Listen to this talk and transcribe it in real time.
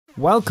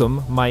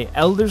Welcome, my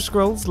Elder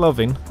Scrolls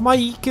loving,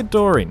 Maik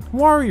adoring,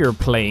 warrior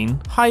playing,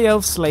 high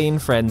elf slaying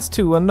friends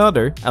to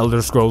another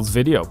Elder Scrolls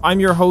video. I'm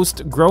your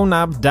host,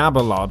 Gronab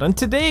Dabalod, and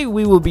today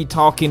we will be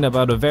talking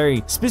about a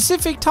very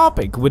specific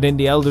topic within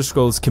the Elder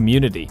Scrolls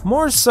community,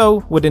 more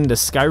so within the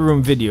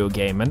Skyrim video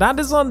game, and that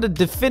is on the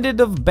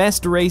definitive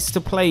best race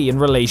to play in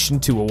relation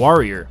to a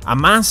warrior. A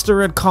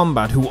master at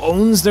combat who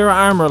owns their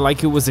armor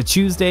like it was a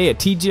Tuesday at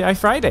TGI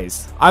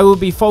Fridays. I will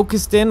be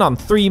focused in on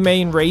three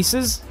main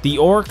races: the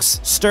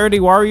orcs, sturdy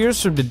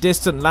warriors from the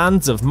distant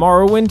lands of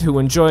Morrowind who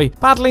enjoy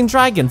battling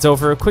dragons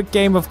over a quick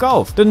game of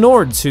golf, the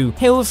Nords who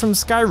hail from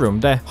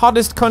Skyrim, the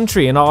hottest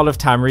country in all of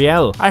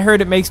Tamriel. I heard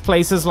it makes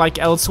places like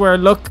elsewhere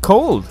look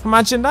cold.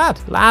 Imagine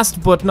that.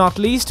 Last but not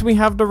least, we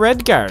have the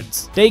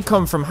Redguards. They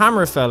come from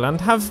Hammerfell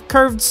and have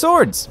curved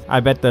swords.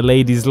 I bet the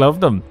ladies love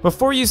them.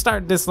 Before you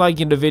start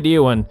disliking the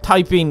video and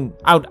typing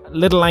out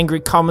little angry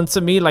comments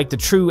at me like the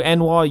true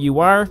NWA you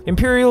are,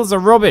 Imperials are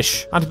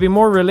rubbish, and to be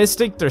more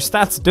realistic, their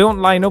stats don't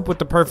line up with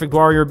the perfect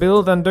warrior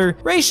build, and their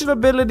racial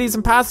abilities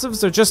and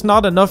passives are just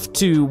not enough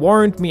to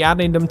warrant me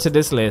adding them to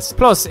this list.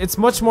 Plus, it's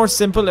much more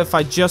simple if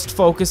I just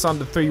focus on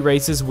the three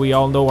races we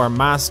all know are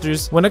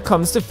masters when it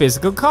comes to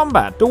physical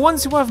combat, the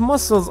ones who have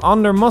muscles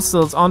on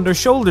their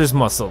shoulders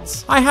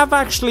muscles. I have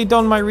actually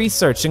done my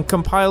research and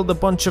compiled a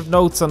bunch of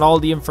notes on all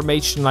the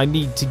information I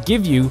need to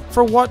give you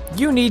for what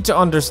you need to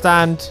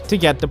understand to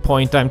get the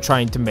point I'm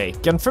trying to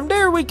make, and from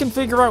there we can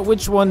figure out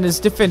which one is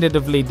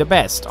definitively the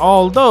best,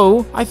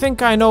 although I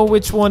think I know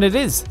which one it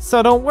is,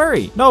 so don't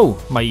worry. No,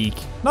 Maik.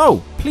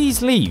 No,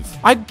 please leave.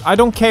 I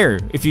don't care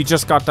if you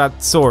just got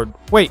that sword.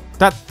 Wait,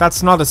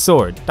 that's not a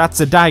sword. That's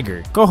a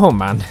dagger. Go home,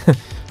 man.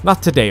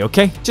 Not today,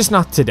 okay? Just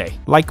not today.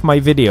 Like my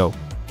video.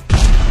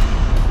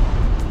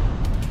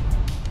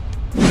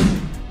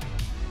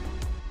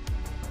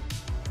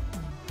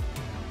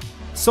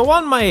 So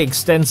on my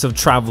extensive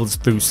travels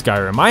through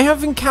Skyrim, I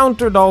have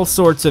encountered all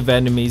sorts of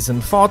enemies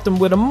and fought them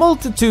with a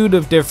multitude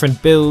of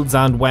different builds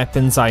and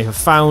weapons I have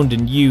found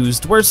and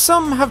used, where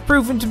some have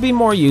proven to be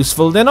more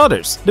useful than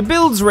others. The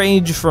builds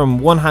range from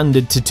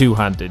one-handed to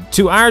two-handed,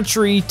 to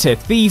archery, to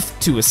thief,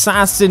 to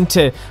assassin,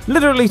 to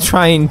literally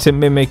trying to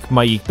mimic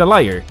Maik the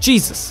Liar.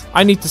 Jesus,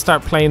 I need to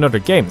start playing other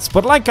games,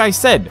 but like I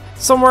said,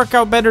 some work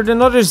out better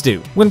than others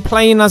do. When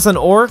playing as an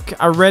orc,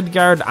 a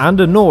redguard, and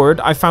a nord,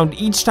 I found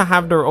each to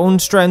have their own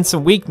strengths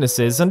and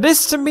weaknesses, and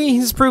this to me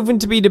has proven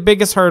to be the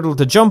biggest hurdle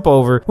to jump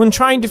over when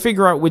trying to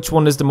figure out which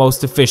one is the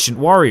most efficient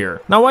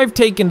warrior. Now, I've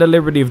taken the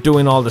liberty of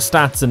doing all the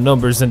stats and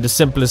numbers in the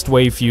simplest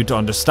way for you to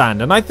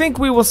understand, and I think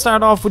we will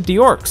start off with the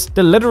orcs,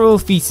 the literal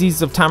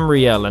feces of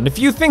Tamriel, and if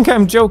you think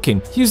I'm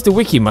joking, use the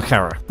wiki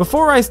Makara.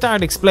 Before I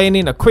start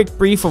explaining, a quick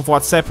brief of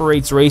what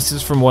separates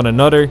races from one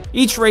another.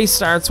 Each race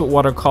starts with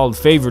what are called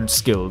favored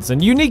skills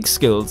and unique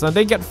skills, and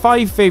they get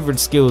 5 favored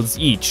skills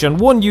each and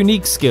 1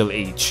 unique skill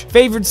each.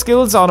 Favored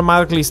skills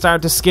automatically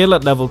start to skill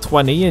at level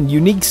 20 and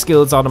unique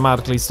skills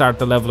automatically start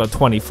the level at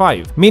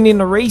 25, meaning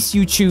the race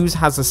you choose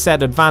has a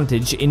set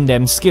advantage in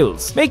them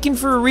skills, making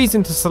for a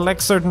reason to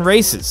select certain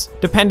races,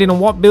 depending on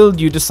what build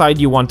you decide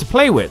you want to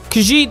play with.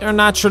 Khajiit are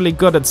naturally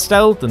good at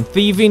stealth and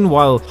thieving,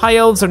 while high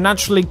elves are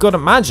naturally good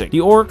at magic. The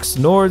orcs,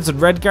 nords, and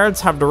redguards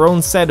have their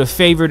own set of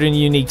favored and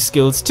unique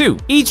skills too.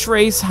 Each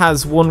race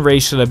has one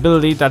racial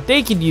ability that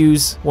they can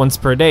use once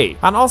per day,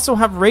 and also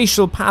have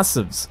racial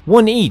passives,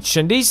 one each,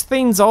 and these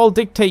things all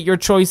dictate your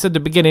choice at the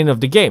beginning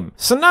of the game.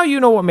 So now you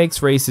know what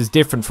makes races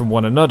different from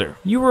one another.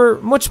 You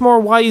were much more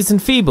wise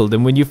and feeble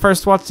than when you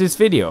first watched this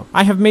video.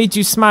 I have made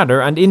you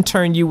smarter, and in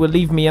turn you will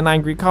leave me an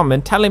angry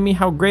comment telling me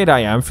how great I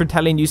am for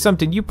telling you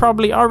something you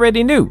probably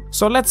already knew.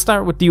 So let's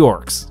start with the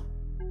orcs.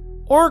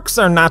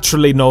 Orcs are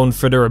naturally known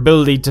for their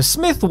ability to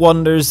smith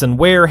wonders and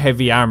wear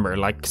heavy armor,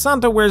 like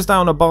Santa wears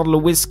down a bottle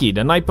of whiskey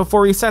the night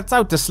before he sets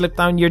out to slip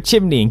down your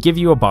chimney and give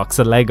you a box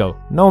of Lego.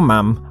 No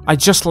ma'am, I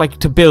just like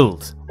to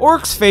build.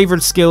 Orcs'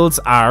 favourite skills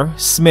are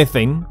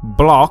smithing,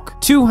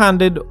 block,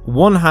 two-handed,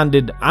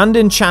 one-handed, and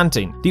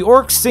enchanting. The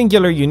orc's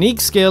singular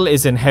unique skill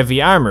is in heavy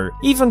armor.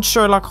 Even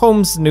Sherlock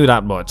Holmes knew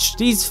that much.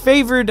 These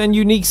favoured and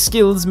unique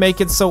skills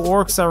make it so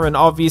orcs are an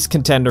obvious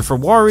contender for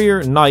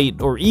warrior,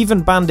 knight, or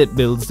even bandit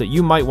builds that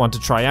you might want to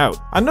try out.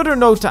 Another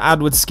note to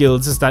add with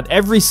skills is that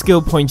every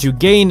skill point you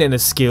gain in a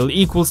skill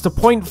equals to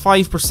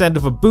 0.5%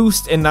 of a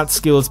boost in that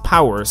skill's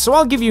power, so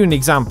I'll give you an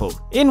example.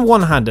 In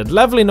one-handed,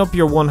 leveling up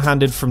your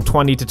one-handed from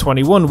 20 to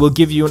 21 will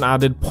give you an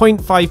added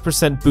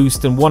 0.5%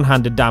 boost in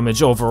one-handed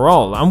damage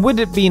overall, and with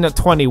it being at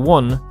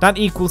 21, that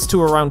equals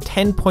to around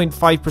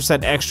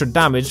 10.5% extra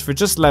damage for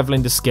just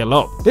leveling the skill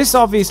up. This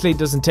obviously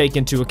doesn't take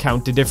into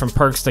account the different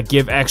perks that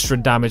give extra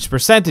damage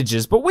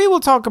percentages, but we will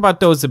talk about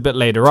those a bit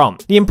later on.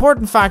 The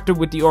important factor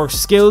with the orc's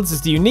skills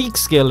is the unique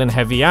skill in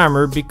heavy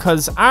armor,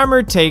 because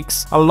armor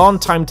takes a long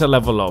time to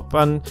level up,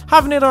 and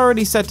having it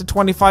already set to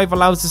 25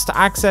 allows us to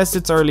access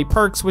its early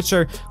perks, which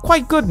are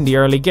quite good in the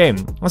early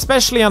game,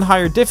 especially on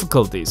higher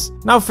difficulty. difficulties.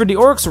 Now for the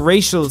orcs'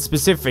 racial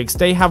specifics,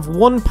 they have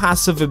one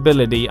passive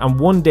ability and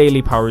one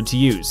daily power to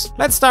use.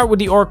 Let's start with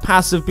the orc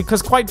passive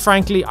because quite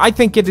frankly, I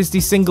think it is the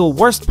single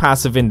worst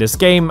passive in this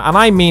game, and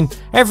I mean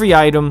every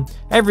item,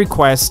 every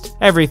quest,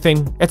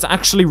 everything, it's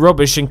actually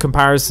rubbish in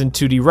comparison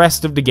to the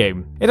rest of the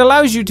game. It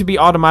allows you to be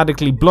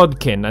automatically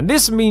bloodkin, and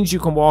this means you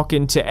can walk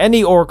into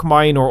any orc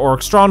mine or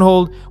orc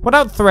stronghold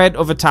without threat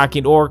of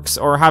attacking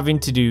orcs or having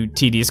to do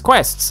tedious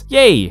quests.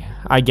 Yay,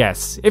 I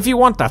guess, if you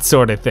want that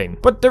sort of thing.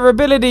 But their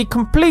ability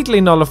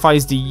completely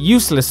nullifies the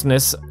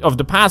uselessness of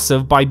the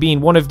passive by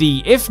being one of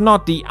the, if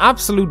not the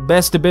absolute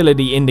best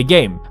ability in the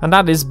game, and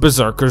that is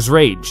Berserker's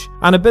Rage,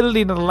 an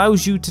ability that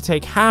allows you to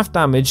take half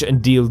damage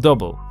and deal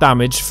double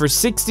damage for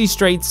 60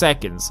 straight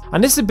seconds.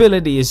 And this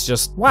ability is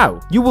just wow.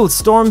 You will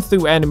storm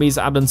through enemies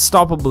at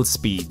unstoppable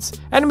speeds.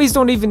 Enemies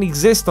don't even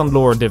exist on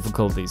lower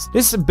difficulties.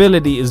 This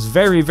ability is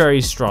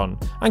very strong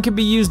and can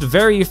be used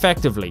very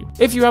effectively.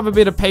 If you have a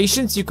bit of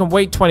patience, you can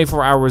wait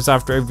 24 hours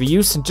after every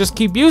use and just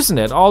keep using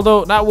it,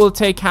 although that will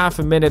take half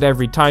a minute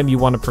every time you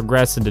want to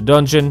progress in the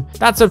dungeon.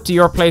 That's up to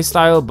your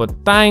playstyle,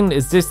 but dang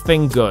is this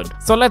thing good.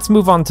 So let's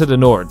move on to the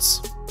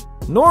Nords.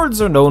 Nords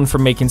are known for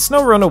making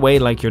snow run away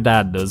like your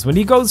dad does when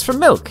he goes for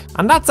milk,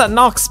 and that's at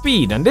Nox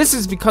speed, and this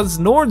is because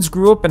Nords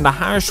grew up in the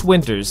harsh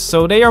winters,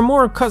 so they are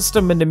more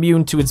accustomed and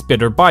immune to its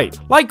bitter bite.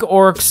 Like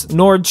orcs,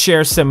 Nords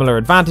share similar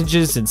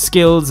advantages in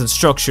skills and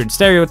structured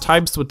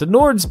stereotypes, with the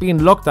Nords being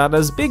looked at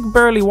as big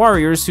burly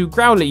warriors who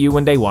growl at you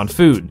when they want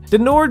food. The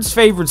Nords'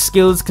 favourite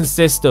skills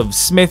consist of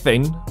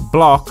smithing,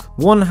 block,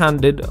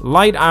 one-handed,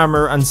 light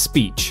armor and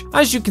speech.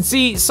 As you can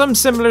see, some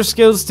similar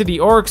skills to the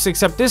orcs,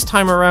 except this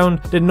time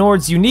around the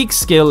Nords' unique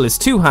skill is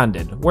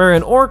two-handed, where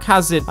an orc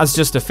has it as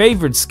just a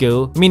favored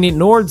skill, meaning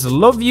Nords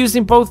love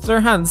using both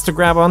their hands to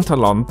grab onto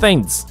long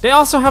things. They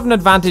also have an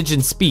advantage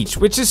in speech,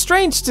 which is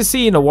strange to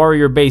see in a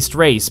warrior-based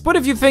race, but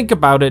if you think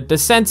about it, the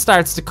sense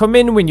starts to come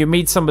in when you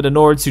meet some of the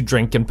Nords who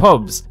drink in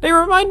pubs. They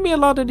remind me a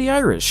lot of the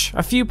Irish.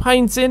 A few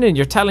pints in and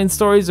you're telling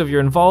stories of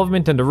your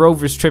involvement in the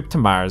rover's trip to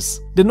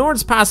Mars. The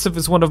Nords passive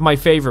is one of my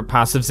favourite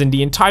passives in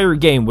the entire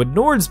game, with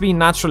Nords being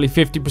naturally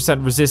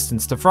 50%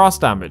 resistance to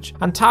frost damage.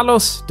 And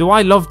Talos, do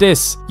I love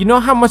this? You know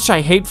how much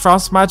I hate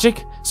frost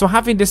magic? So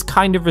having this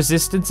kind of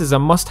resistance is a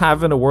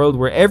must-have in a world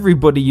where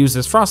everybody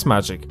uses frost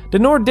magic. The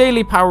Nord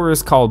daily power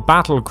is called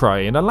Battle Cry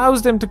and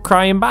allows them to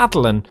cry in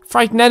battle and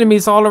frighten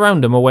enemies all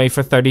around them away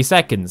for 30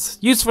 seconds.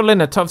 Useful in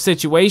a tough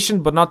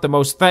situation, but not the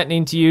most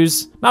threatening to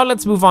use. Now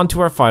let's move on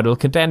to our final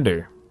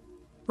contender.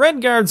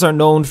 Redguards are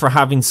known for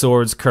having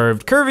swords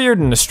curved curvier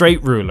than a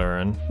straight ruler,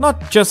 and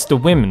not just the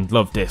women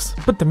love this,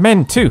 but the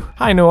men too.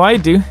 I know I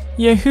do.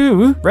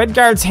 Yahoo!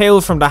 Redguards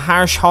hail from the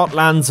harsh hot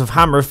lands of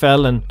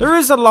Hammerfell, and there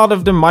is a lot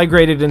of them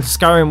migrated into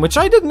Skyrim, which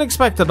I didn't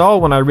expect at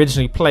all when I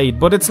originally played,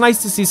 but it's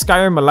nice to see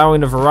Skyrim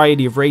allowing a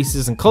variety of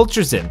races and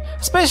cultures in,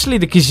 especially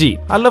the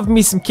Khajiit. I love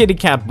me some kitty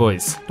cat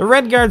boys. The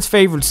Redguards'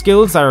 favourite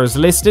skills are as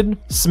listed: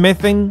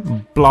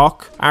 smithing,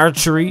 block,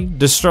 archery,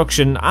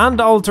 destruction, and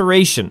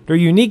alteration. Their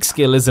unique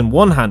skill is in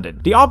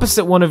one-handed, the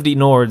opposite one of the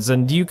Nords,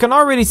 and you can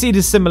already see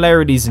the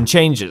similarities and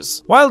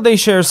changes. While they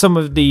share some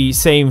of the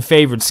same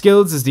favourite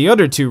skills as the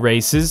other two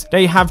races,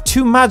 they have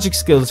two magic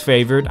skills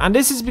favoured, and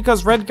this is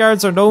because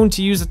Redguards are known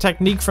to use a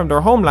technique from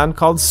their homeland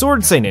called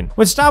sword singing,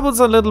 which dabbles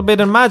a little bit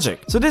in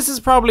magic. So this is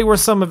probably where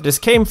some of this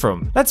came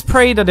from. Let's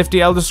pray that if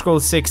the Elder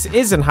Scrolls 6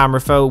 is in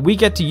Hammerfell, we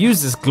get to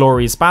use this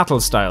glorious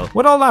battle style.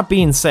 With all that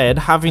being said,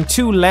 having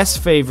two less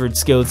favoured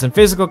skills in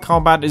physical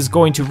combat is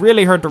going to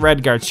really hurt the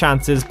Redguard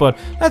chances, but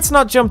let's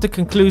not jump to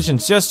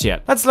conclusions just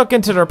yet. Let's look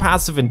into their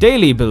passive and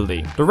daily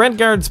ability. The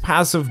Redguard's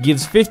passive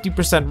gives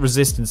 50%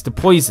 resistance to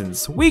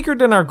poisons, weaker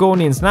than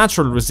Argonian's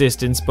natural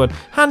resistance, but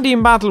handy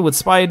in battle with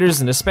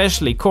spiders and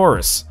especially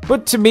Chorus.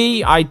 But to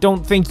me, I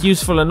don't think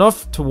useful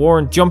enough to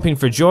warrant jumping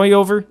for joy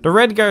over. The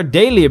Redguard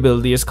daily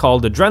ability is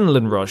called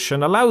Adrenaline Rush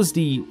and allows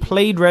the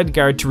played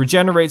Redguard to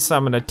regenerate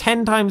stamina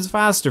 10 times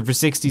faster for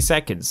 60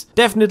 seconds.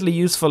 Definitely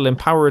useful in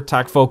power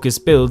attack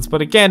focused builds,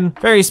 but again,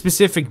 very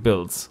specific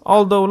builds.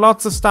 Although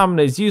lots of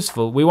stamina is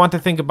useful, we want to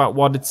think about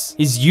what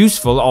is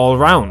useful all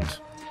round.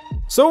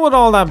 So with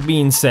all that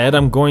being said,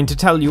 I'm going to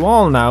tell you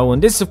all now,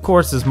 and this of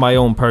course is my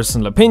own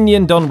personal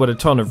opinion done with a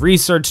ton of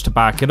research to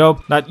back it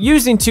up, that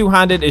using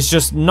two-handed is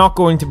just not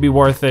going to be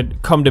worth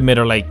it come the mid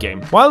or late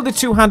game. While the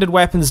two-handed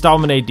weapons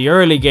dominate the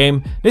early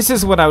game, this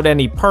is without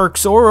any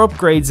perks or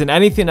upgrades in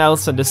anything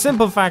else, and the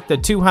simple fact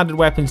that two-handed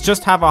weapons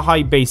just have a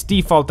high base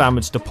default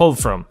damage to pull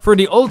from. For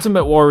the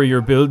ultimate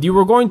warrior build, you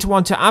are going to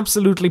want to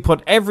absolutely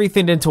put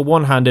everything into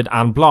one-handed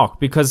and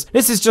block, because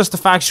this is just the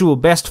factual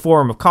best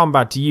form of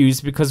combat to use,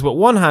 because with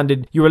one-handed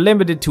you are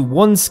limited to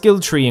one skill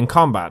tree in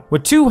combat.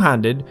 With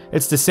two-handed,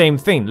 it's the same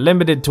thing,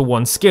 limited to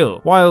one skill.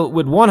 While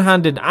with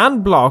one-handed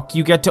and block,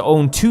 you get to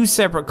own two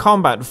separate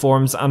combat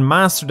forms and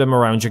master them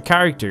around your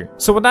character.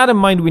 So with that in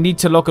mind, we need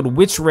to look at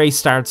which race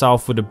starts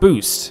off with a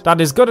boost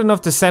that is good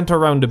enough to center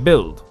around a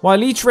build.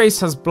 While each race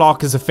has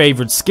block as a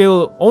favored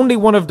skill, only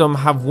one of them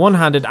have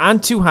one-handed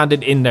and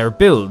two-handed in their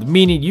build,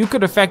 meaning you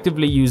could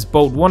effectively use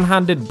both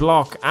one-handed,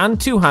 block, and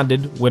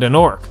two-handed with an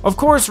orc. Of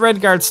course,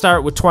 Redguards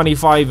start with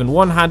 25 and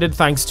one-handed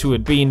thanks to to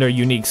it being their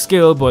unique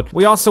skill, but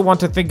we also want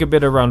to think a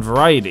bit around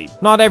variety.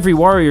 Not every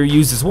warrior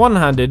uses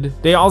one-handed,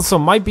 they also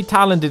might be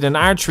talented in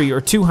archery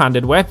or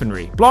two-handed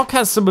weaponry. Block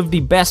has some of the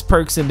best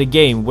perks in the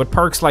game, with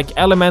perks like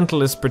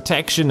Elementalist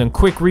Protection and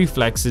Quick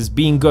Reflexes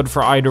being good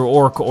for either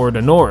Orc or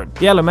the Nord.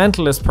 The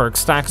Elementalist perk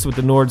stacks with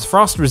the Nord's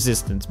Frost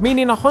Resistance,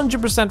 meaning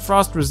 100%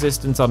 Frost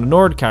Resistance on a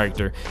Nord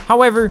character.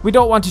 However, we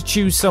don't want to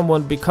choose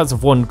someone because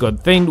of one good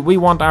thing, we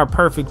want our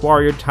perfect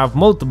warrior to have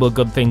multiple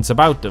good things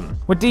about them.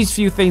 With these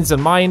few things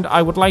in mind,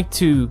 I would like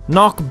to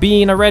knock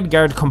being a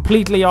Redguard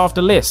completely off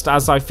the list,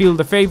 as I feel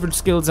the favoured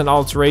skills in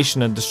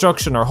Alteration and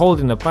Destruction are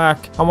holding it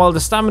back, and while the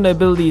stamina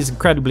ability is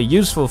incredibly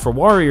useful for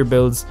warrior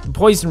builds, the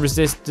poison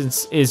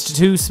resistance is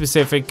too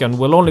specific and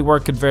will only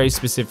work in very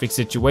specific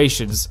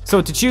situations.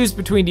 So to choose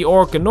between the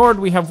Orc and Nord,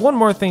 we have one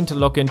more thing to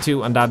look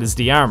into, and that is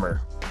the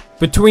armor.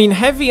 Between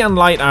heavy and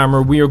light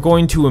armor, we are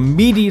going to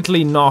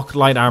immediately knock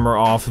light armor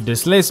off of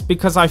this list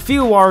because I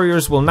feel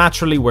warriors will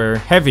naturally wear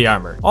heavy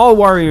armor. All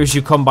warriors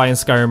you come by in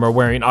Skyrim are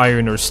wearing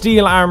iron or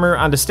steel armor,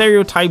 and the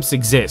stereotypes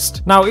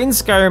exist. Now in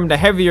Skyrim, the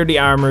heavier the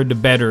armor, the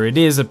better it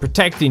is at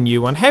protecting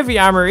you, and heavy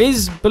armor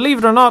is, believe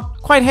it or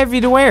not, quite heavy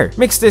to wear.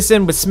 Mix this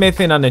in with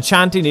smithing and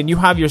enchanting and you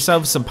have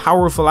yourself some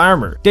powerful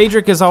armor.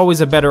 Daedric is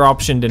always a better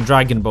option than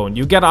Dragonbone.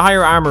 You get a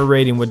higher armor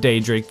rating with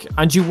Daedric,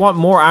 and you want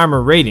more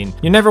armor rating.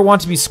 You never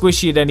want to be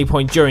squishy at any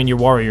point during your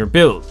warrior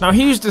build. Now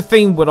here's the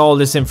thing with all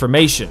this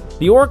information.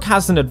 The Orc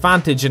has an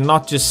advantage in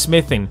not just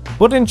smithing,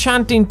 but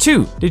enchanting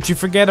too. Did you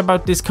forget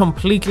about this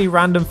completely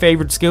random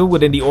favorite skill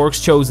within the Orc's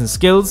chosen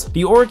skills?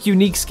 The Orc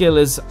unique skill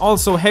is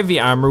also heavy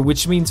armor,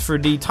 which means for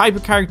the type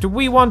of character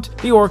we want,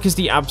 the Orc is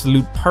the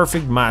absolute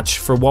perfect match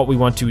for what we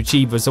want to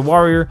achieve as a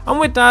warrior. And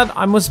with that,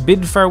 I must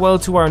bid farewell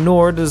to our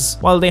Nord, as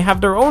while they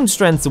have their own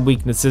strengths and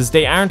weaknesses,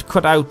 they aren't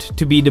cut out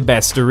to be the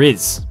best there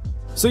is.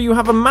 So you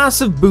have a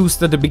massive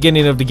boost at the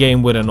beginning of the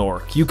game with an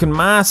Orc. You can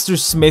master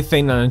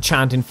smithing and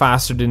enchanting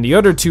faster than the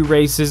other two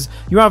races.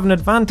 You have an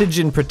advantage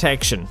in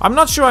protection. I'm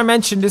not sure I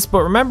mentioned this,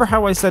 but remember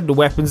how I said the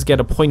weapons get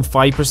a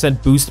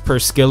 0.5% boost per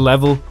skill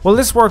level? Well,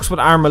 this works with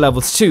armor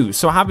levels too,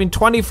 so having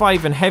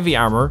 25 in heavy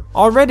armor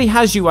already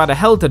has you at a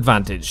health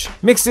advantage.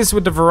 Mix this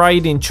with the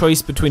variety and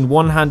choice between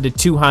one-handed,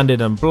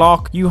 two-handed and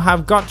block. You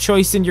have got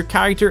choice in your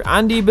character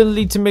and the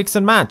ability to mix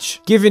and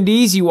match. Given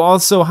these, you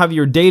also have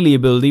your daily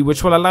ability,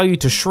 which will allow you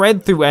to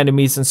shred through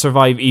enemies and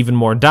survive even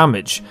more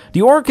damage.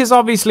 The Orc is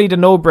obviously the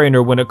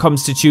no-brainer when it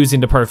comes to choosing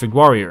the perfect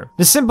warrior.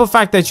 The simple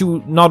fact that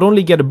you not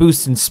only get a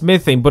boost in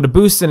smithing, but a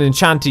boost in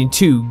enchanting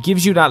too,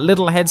 gives you that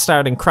little head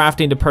start in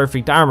crafting the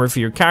perfect armor for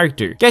your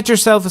character. Get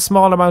yourself a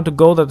small amount of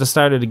gold at the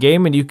start of the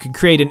game and you can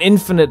create an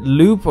infinite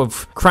loop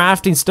of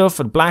crafting stuff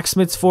at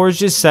blacksmith's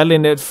forges,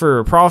 selling it for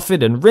a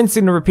profit and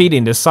rinsing and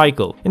repeating this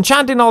cycle.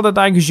 Enchanting all the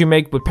daggers you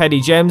make with petty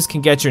gems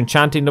can get your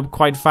enchanting up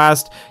quite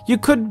fast. You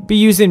could be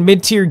using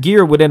mid-tier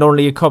gear within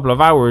only a couple of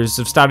hours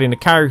of starting a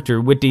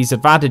character with these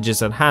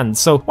advantages at hand,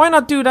 so why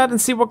not do that and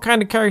see what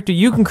kind of character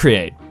you can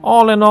create?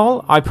 All in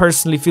all, I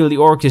personally feel the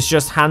Orc is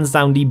just hands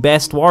down the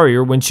best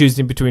warrior when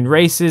choosing between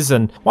races,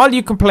 and while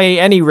you can play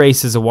any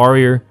race as a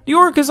warrior, the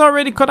Orc is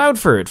already cut out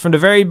for it from the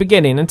very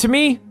beginning, and to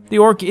me, the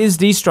Orc is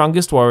the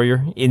strongest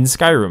warrior in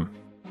Skyrim.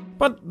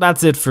 But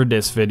that's it for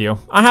this video.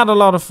 I had a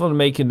lot of fun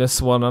making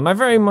this one, and I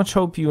very much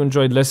hope you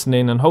enjoyed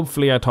listening, and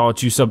hopefully I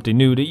taught you something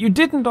new that you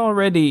didn't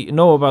already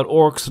know about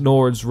Orcs,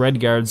 Nords,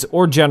 Redguards,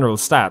 or general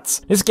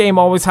stats. This game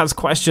always has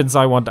questions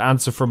I want to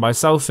answer for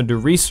myself and do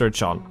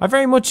research on. I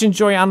very much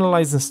enjoy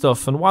analysing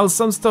stuff, and while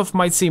some stuff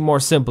might seem more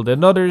simple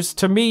than others,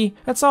 to me,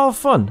 it's all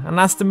fun, and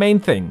that's the main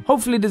thing.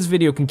 Hopefully this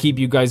video can keep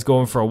you guys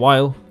going for a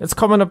while. It's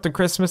coming up to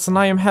Christmas, and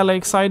I am hella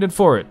excited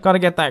for it. Gotta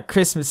get that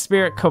Christmas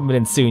spirit coming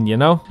in soon, you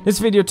know? This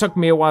video took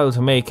me a while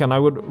to make, and I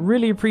would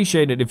really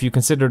appreciate it if you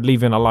considered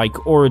leaving a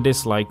like or a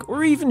dislike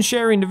or even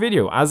sharing the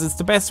video, as it's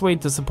the best way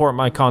to support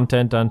my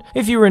content, and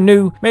if you are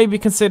new, maybe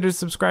consider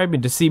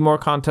subscribing to see more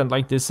content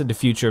like this in the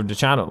future of the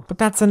channel. But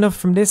that's enough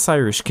from this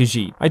Irish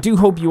Khajiit. I do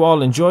hope you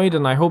all enjoyed,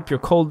 and I hope your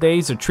cold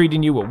days are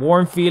treating you with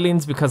warm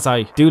feelings, because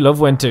I do love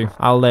winter.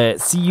 I'll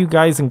see you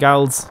guys and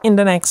gals in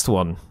the next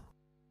one.